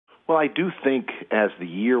Well, I do think as the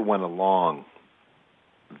year went along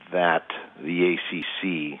that the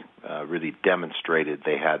ACC really demonstrated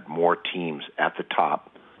they had more teams at the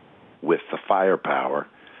top with the firepower,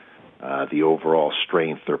 the overall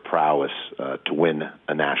strength or prowess to win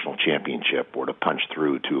a national championship or to punch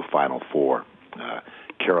through to a Final Four.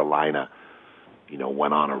 Carolina,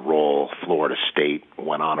 went on a roll. Florida State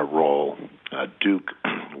went on a roll. Duke,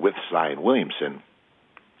 with Zion Williamson,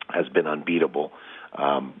 has been unbeatable.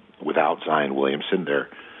 Without Zion Williamson, they're,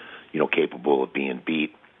 capable of being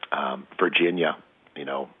beat. Virginia,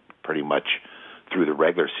 pretty much through the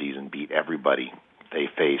regular season beat everybody they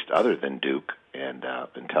faced other than Duke, and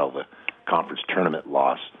until the conference tournament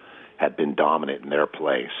loss had been dominant in their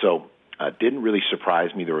play. So didn't really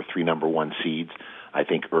surprise me. There were 3 number 1 seeds. I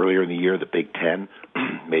think earlier in the year, the Big Ten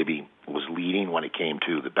maybe was leading when it came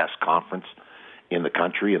to the best conference in the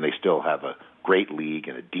country, and they still have a great league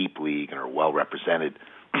and a deep league and are well represented,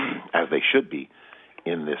 as they should be,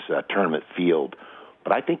 in this tournament field.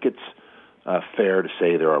 But I think it's fair to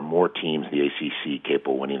say there are more teams in the ACC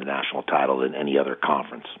capable of winning the national title than any other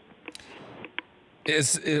conference.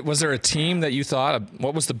 Was there a team that you thought,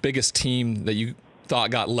 what was the biggest team that you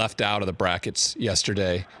thought got left out of the brackets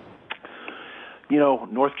yesterday?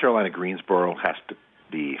 North Carolina Greensboro has to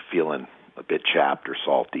be feeling a bit chapped or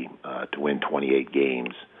salty to win 28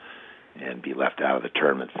 games and be left out of the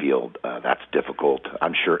tournament field. That's difficult.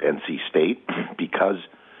 I'm sure NC State, because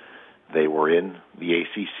they were in the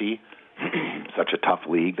ACC, such a tough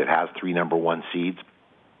league that has 3 number 1 seeds.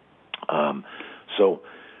 So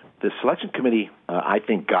the selection committee, I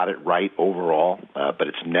think, got it right overall, but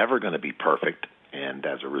it's never going to be perfect. And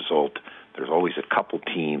as a result, there's always a couple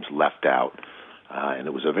teams left out. And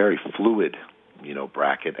it was a very fluid,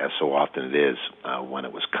 bracket, as so often it is when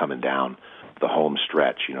it was coming down the home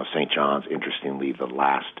stretch. St. John's, interestingly, the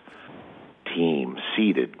last team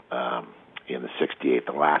seeded in the 68th,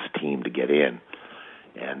 the last team to get in.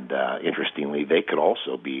 And interestingly, they could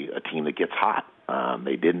also be a team that gets hot.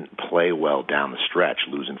 They didn't play well down the stretch,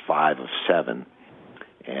 losing 5 of 7,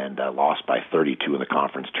 and lost by 32 in the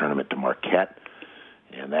conference tournament to Marquette.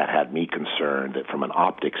 And that had me concerned that from an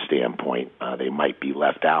optics standpoint, they might be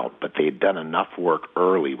left out. But they had done enough work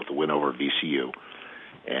early with the win over VCU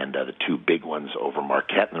and the 2 big ones over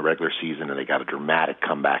Marquette in the regular season, and they got a dramatic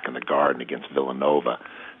comeback in the Garden against Villanova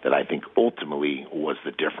that I think ultimately was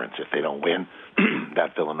the difference. If they don't win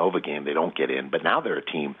that Villanova game, they don't get in. But now they're a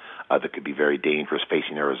team that could be very dangerous,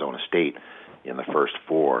 facing Arizona State in the first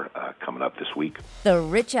 4 coming up this week. The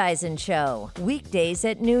Rich Eisen Show, weekdays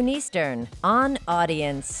at noon Eastern on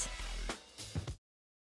Audience.